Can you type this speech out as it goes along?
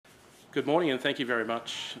Good morning, and thank you very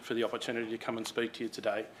much for the opportunity to come and speak to you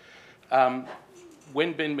today.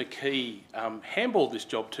 When Ben McKee handballed this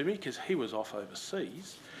job to me, because he was off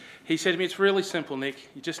overseas, he said to me, "It's really simple, Nick.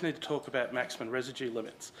 You just need to talk about maximum residue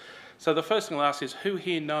limits." So the first thing I'll ask is, who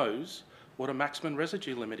here knows what a maximum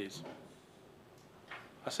residue limit is?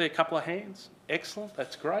 I see a couple of hands. Excellent,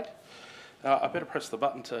 that's great. I better press the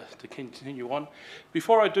button to continue on.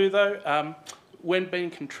 Before I do though, when Ben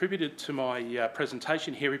contributed to my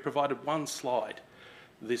presentation here, he provided one slide,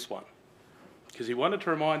 this one, because he wanted to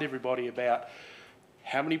remind everybody about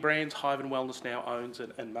how many brands Hive and Wellness now owns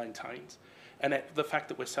and maintains, and the fact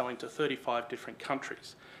that we're selling to 35 different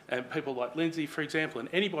countries. And people like Lindsay, for example, and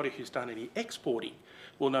anybody who's done any exporting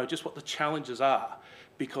will know just what the challenges are,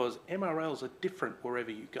 because MRLs are different wherever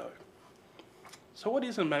you go. So what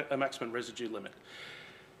is a maximum residue limit?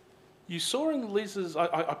 You saw in Liz's,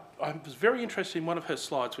 I was very interested in one of her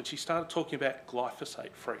slides when she started talking about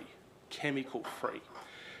glyphosate-free, chemical-free.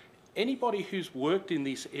 Anybody who's worked in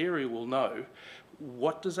this area will know,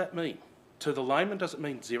 what does that mean? To the layman, does it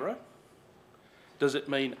mean zero? Does it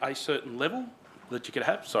mean a certain level that you could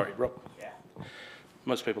have? Sorry, Rob. Yeah.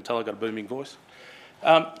 Most people tell I've got a booming voice.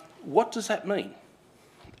 What does that mean?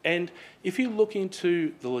 And if you look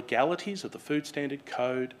into the legalities of the Food Standard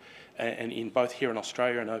Code, and in both here in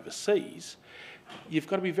Australia and overseas, you've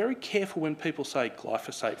got to be very careful when people say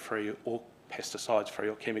glyphosate-free or pesticide-free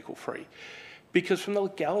or chemical-free. Because from the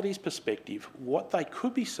legalities perspective, what they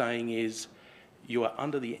could be saying is you are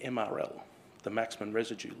under the MRL, the maximum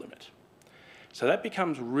residue limit. So that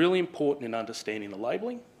becomes really important in understanding the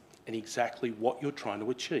labelling and exactly what you're trying to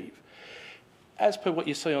achieve. As per what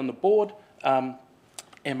you see on the board,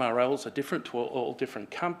 MRLs are different to all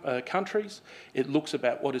different countries. It looks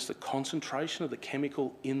about what is the concentration of the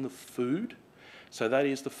chemical in the food. So that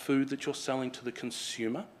is the food that you're selling to the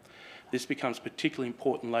consumer. This becomes particularly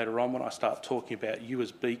important later on when I start talking about you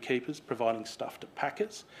as beekeepers providing stuff to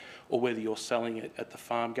packers, or whether you're selling it at the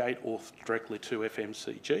farm gate or directly to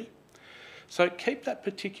FMCG. So keep that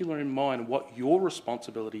particular in mind, what your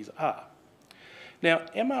responsibilities are. Now,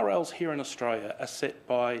 MRLs here in Australia are set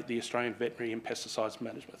by the Australian Veterinary and Pesticides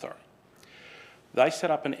Management Authority. They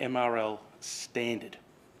set up an MRL standard,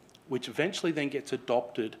 which eventually then gets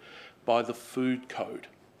adopted by the Food Code,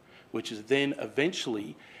 which is then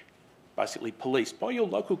eventually basically policed by your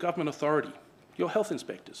local government authority, your health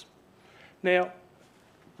inspectors. Now,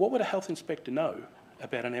 what would a health inspector know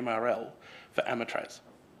about an MRL for Amatraz?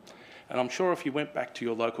 And I'm sure if you went back to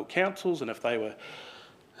your local councils and if they were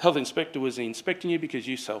health inspector was inspecting you because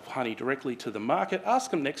you sell honey directly to the market, ask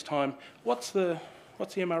them next time, what's the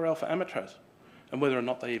MRL for Amatraz? And whether or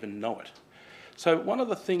not they even know it. So one of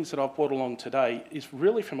the things that I've brought along today is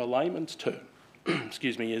really from a layman's term,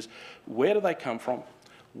 excuse me, is where do they come from,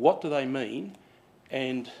 what do they mean,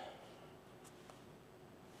 and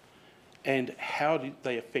how do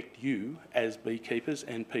they affect you as beekeepers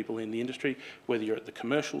and people in the industry, whether you're at the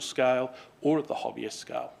commercial scale or at the hobbyist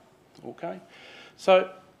scale, okay? So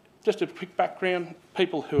just a quick background,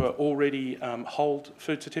 people who are already hold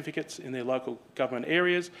food certificates in their local government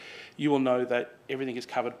areas, you will know that everything is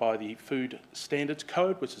covered by the Food Standards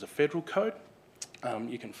Code, which is a federal code.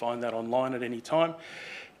 You can find that online at any time.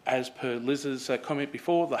 As per Liz's comment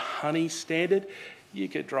before, the honey standard, you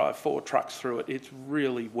could drive 4 trucks through it. It's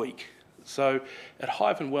really weak. So at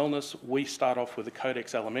Hive and Wellness, we start off with a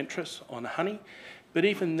Codex Alimentris on honey, but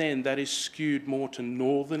even then that is skewed more to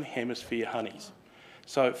Northern Hemisphere honeys.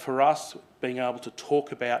 So for us, being able to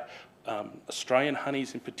talk about Australian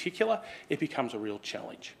honeys in particular, it becomes a real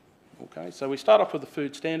challenge. Okay, so we start off with the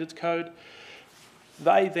Food Standards Code.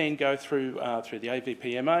 They then go through the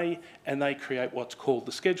AVPMA and they create what's called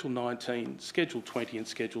the Schedule 19, Schedule 20 and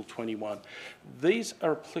Schedule 21. These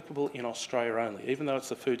are applicable in Australia only. Even though it's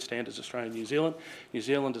the Food Standards Australia and New Zealand, New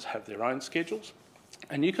Zealanders have their own schedules.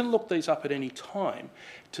 And you can look these up at any time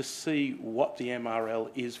to see what the MRL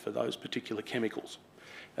is for those particular chemicals.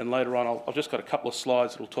 And later on, I've just got a couple of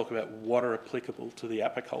slides that will talk about what are applicable to the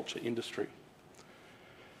apiculture industry.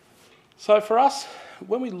 So for us,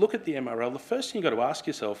 when we look at the MRL, the first thing you've got to ask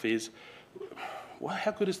yourself is, well,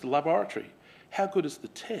 how good is the laboratory? How good is the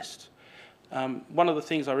test? One of the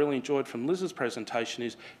things I really enjoyed from Liz's presentation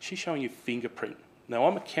is she's showing you fingerprint. Now,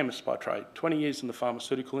 I'm a chemist by trade, 20 years in the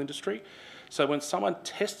pharmaceutical industry. So when someone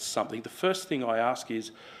tests something, the first thing I ask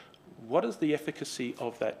is, what is the efficacy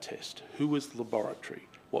of that test? Who is the laboratory?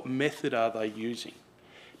 What method are they using?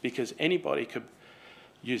 Because anybody could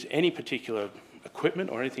use any particular equipment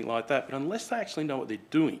or anything like that, but unless they actually know what they're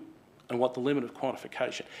doing and what the limit of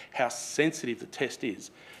quantification, how sensitive the test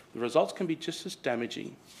is, the results can be just as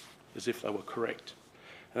damaging as if they were correct.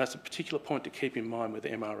 And that's a particular point to keep in mind with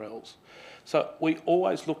MRLs. So we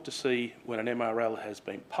always look to see when an MRL has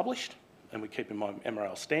been published, and we keep in mind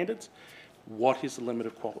MRL standards, what is the limit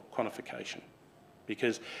of quantification?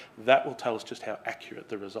 Because that will tell us just how accurate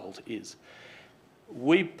the result is.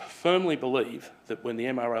 We firmly believe that when the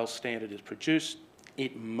MRL standard is produced,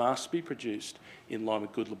 it must be produced in line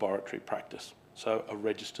with good laboratory practice, so a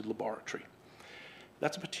registered laboratory.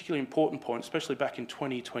 That's a particularly important point, especially back in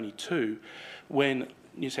 2022, when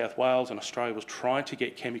New South Wales and Australia was trying to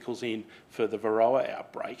get chemicals in for the Varroa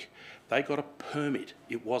outbreak. They got a permit.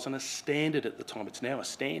 It wasn't a standard at the time. It's now a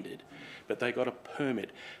standard, but they got a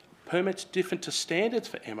permit. Permit's different to standards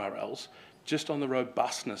for MRLs, just on the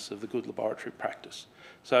robustness of the good laboratory practice.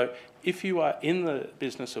 So if you are in the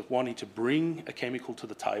business of wanting to bring a chemical to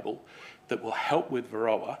the table that will help with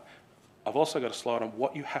Varroa, I've also got a slide on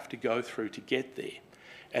what you have to go through to get there.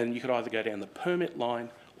 And you could either go down the permit line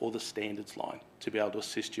or the standards line to be able to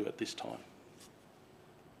assist you at this time.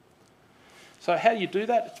 So how do you do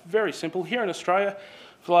that? It's very simple. Here in Australia,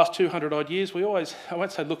 for the last 200 odd years, we always, I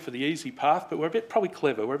won't say look for the easy path, but we're a bit probably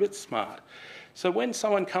clever, we're a bit smart. So when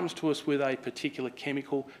someone comes to us with a particular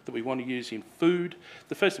chemical that we want to use in food,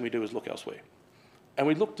 the first thing we do is look elsewhere. And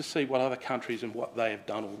we look to see what other countries and what they have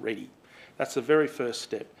done already. That's the very first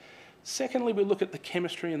step. Secondly, we look at the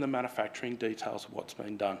chemistry and the manufacturing details of what's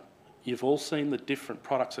been done. You've all seen the different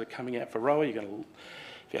products that are coming out for Varroa.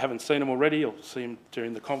 If you haven't seen them already, you'll see them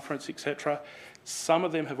during the conference, etc. Some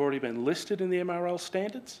of them have already been listed in the MRL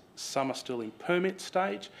standards. Some are still in permit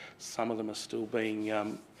stage. Some of them are still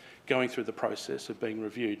being going through the process of being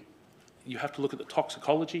reviewed. You have to look at the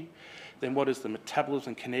toxicology, then what is the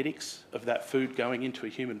metabolism and kinetics of that food going into a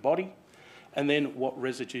human body, and then what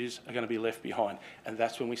residues are going to be left behind. And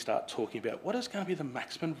that's when we start talking about what is going to be the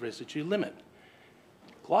maximum residue limit.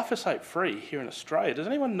 Glyphosate-free here in Australia, does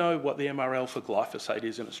anyone know what the MRL for glyphosate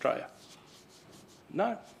is in Australia?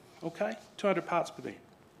 No? Okay, 200 parts per million.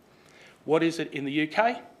 What is it in the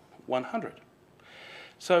UK? 100.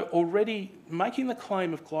 So already making the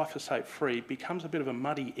claim of glyphosate-free becomes a bit of a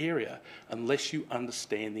muddy area unless you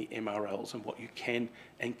understand the MRLs and what you can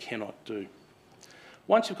and cannot do.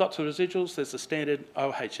 Once you've got to the residuals, there's the standard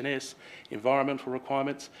OH&S, environmental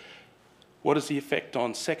requirements. What is the effect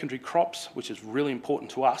on secondary crops, which is really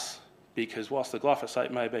important to us, because whilst the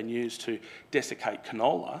glyphosate may have been used to desiccate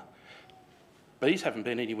canola, bees haven't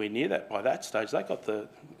been anywhere near that by that stage. They got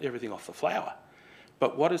everything off the flower.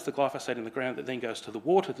 But what is the glyphosate in the ground that then goes to the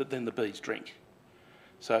water that then the bees drink?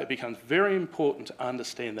 So it becomes very important to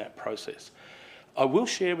understand that process. I will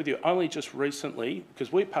share with you only just recently,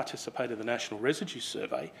 because we participated in the National Residue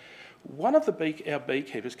Survey, one of our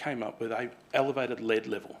beekeepers came up with an elevated lead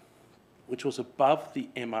level, which was above the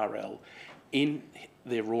MRL in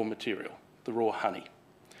their raw material, the raw honey.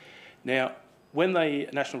 Now, when the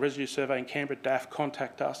National Residue Survey in Canberra, DAF,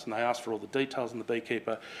 contact us and they asked for all the details on the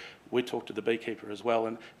beekeeper, we talked to the beekeeper as well,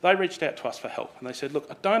 and they reached out to us for help. And they said, look,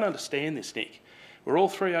 I don't understand this, Nick. We're all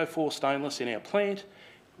 304 stainless in our plant.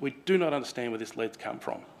 We do not understand where this lead's come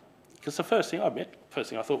from. Because the first thing I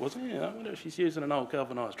thought was, I wonder if she's using an old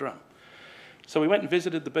galvanised drum. So we went and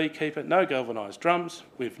visited the beekeeper, no galvanised drums.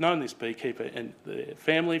 We've known this beekeeper and the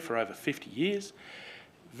family for over 50 years.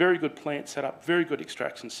 Very good plant setup, very good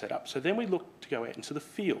extraction setup. So then we looked to go out into the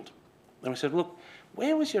field. And we said, look,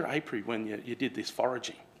 where was your apiary when you did this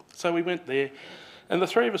foraging? So we went there, and the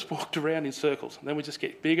three of us walked around in circles. And then we just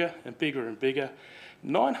get bigger and bigger and bigger.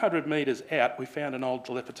 900 metres out, we found an old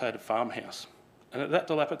dilapidated farmhouse. And that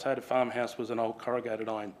dilapidated farmhouse was an old corrugated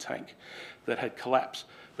iron tank that had collapsed,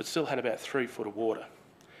 but still had about 3 foot of water.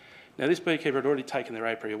 Now, this beekeeper had already taken their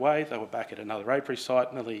apiary away. They were back at another apiary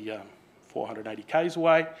site, nearly 480 k's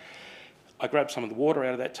away. I grabbed some of the water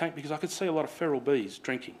out of that tank because I could see a lot of feral bees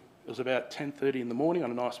drinking. It was about 10:30 in the morning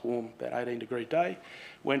on a nice warm, about 18-degree day.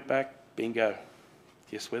 Went back, bingo.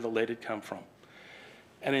 Guess where the lead had come from?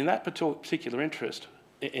 And in that particular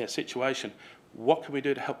situation, what can we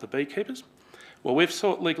do to help the beekeepers? Well, we've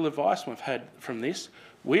sought legal advice and we've had from this.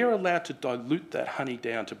 We are allowed to dilute that honey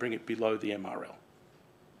down to bring it below the MRL.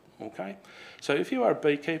 Okay? So if you are a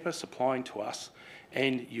beekeeper supplying to us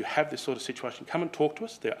and you have this sort of situation, come and talk to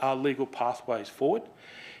us. There are legal pathways forward.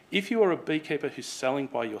 If you are a beekeeper who's selling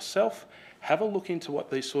by yourself, have a look into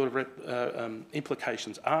what these sort of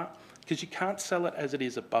implications are, because you can't sell it as it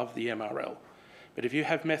is above the MRL. But if you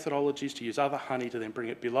have methodologies to use other honey to then bring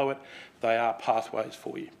it below it, they are pathways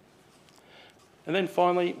for you. And then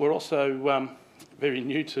finally, we're also very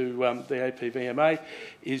new to the APVMA,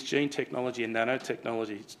 is gene technology and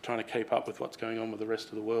nanotechnology. It's trying to keep up with what's going on with the rest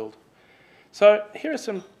of the world. So here are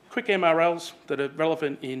some quick MRLs that are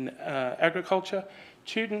relevant in agriculture.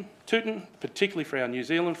 Tootin, particularly for our New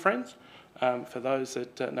Zealand friends, for those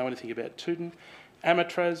that know anything about Tootin.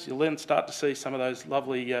 Amatraz, you'll then start to see some of those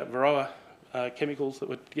lovely Varroa chemicals that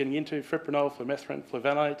we're getting into, fipronil, flumethrin,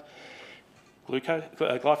 fluvanate,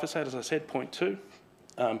 glyphosate, as I said, 0.2.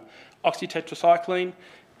 Oxytetracycline,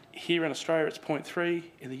 here in Australia it's 0.3,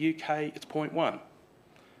 in the UK it's 0.1.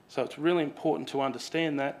 So it's really important to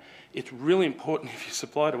understand that. It's really important if you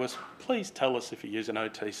supply to us, please tell us if you use an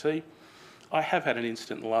OTC. I have had an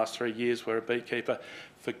incident in the last 3 years where a beekeeper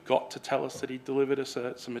forgot to tell us that he delivered us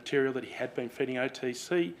some material that he had been feeding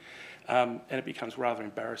OTC, and it becomes rather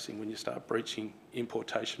embarrassing when you start breaching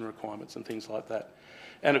importation requirements and things like that.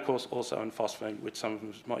 And of course also in phosphine, which some of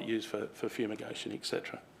us might use for fumigation,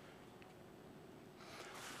 etc.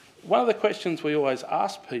 One of the questions we always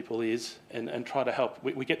ask people is, and try to help,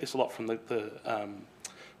 we get this a lot from the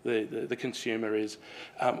consumer, is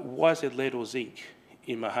why is there lead or zinc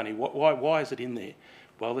in my honey? Why is it in there?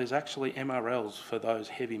 Well, there's actually MRLs for those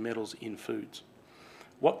heavy metals in foods.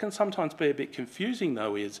 What can sometimes be a bit confusing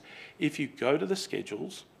though is if you go to the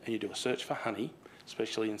schedules and you do a search for honey,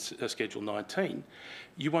 especially in Schedule 19,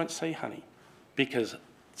 you won't see honey because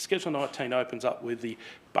Schedule 19 opens up with the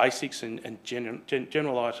basics and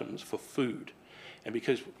general items for food. And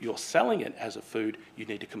because you're selling it as a food, you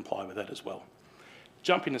need to comply with that as well.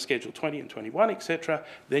 Jump into Schedule 20 and 21, etc.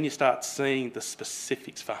 Then you start seeing the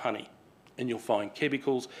specifics for honey. And you'll find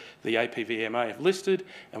chemicals the APVMA have listed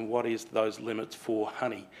and what is those limits for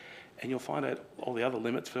honey. And you'll find out all the other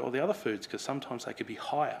limits for all the other foods because sometimes they could be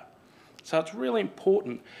higher. So it's really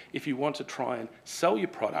important if you want to try and sell your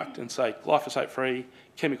product and say glyphosate-free,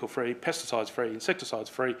 chemical-free, pesticides-free,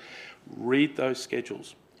 insecticides-free, read those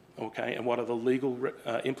schedules, okay, and what are the legal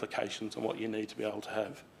implications and what you need to be able to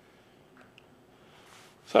have.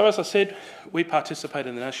 So as I said, we participate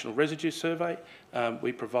in the National Residue Survey.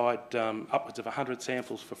 We provide upwards of 100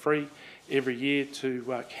 samples for free every year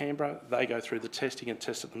to Canberra. They go through the testing and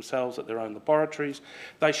test it themselves at their own laboratories.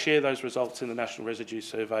 They share those results in the National Residue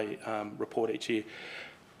Survey report each year.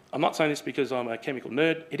 I'm not saying this because I'm a chemical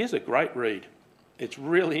nerd. It is a great read. It's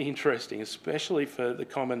really interesting, especially for the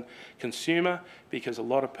common consumer, because a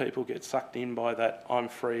lot of people get sucked in by that, I'm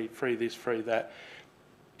free, free this, free that.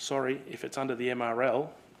 Sorry, if it's under the MRL,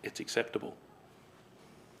 it's acceptable.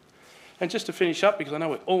 And just to finish up, because I know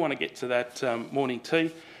we all want to get to that morning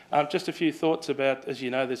tea, just a few thoughts about, as you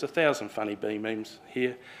know, there's 1,000 funny bee memes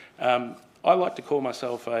here. I like to call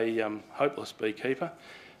myself a hopeless beekeeper.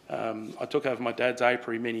 I took over my dad's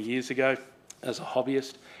apiary many years ago as a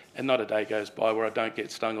hobbyist, and not a day goes by where I don't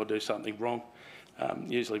get stung or do something wrong.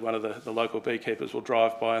 Usually one of the local beekeepers will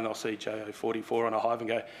drive by and they'll see JO44 on a hive and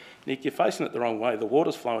go, Nick, you're facing it the wrong way. The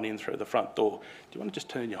water's flowing in through the front door. Do you want to just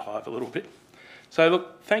turn your hive a little bit? So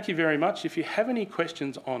look, thank you very much. If you have any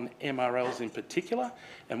questions on MRLs in particular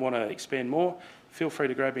and want to expand more, feel free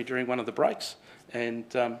to grab me during one of the breaks and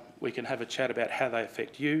we can have a chat about how they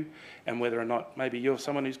affect you and whether or not maybe you're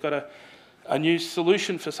someone who's got a new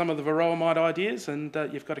solution for some of the varroa mite ideas and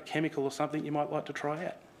you've got a chemical or something you might like to try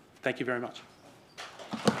out. Thank you very much.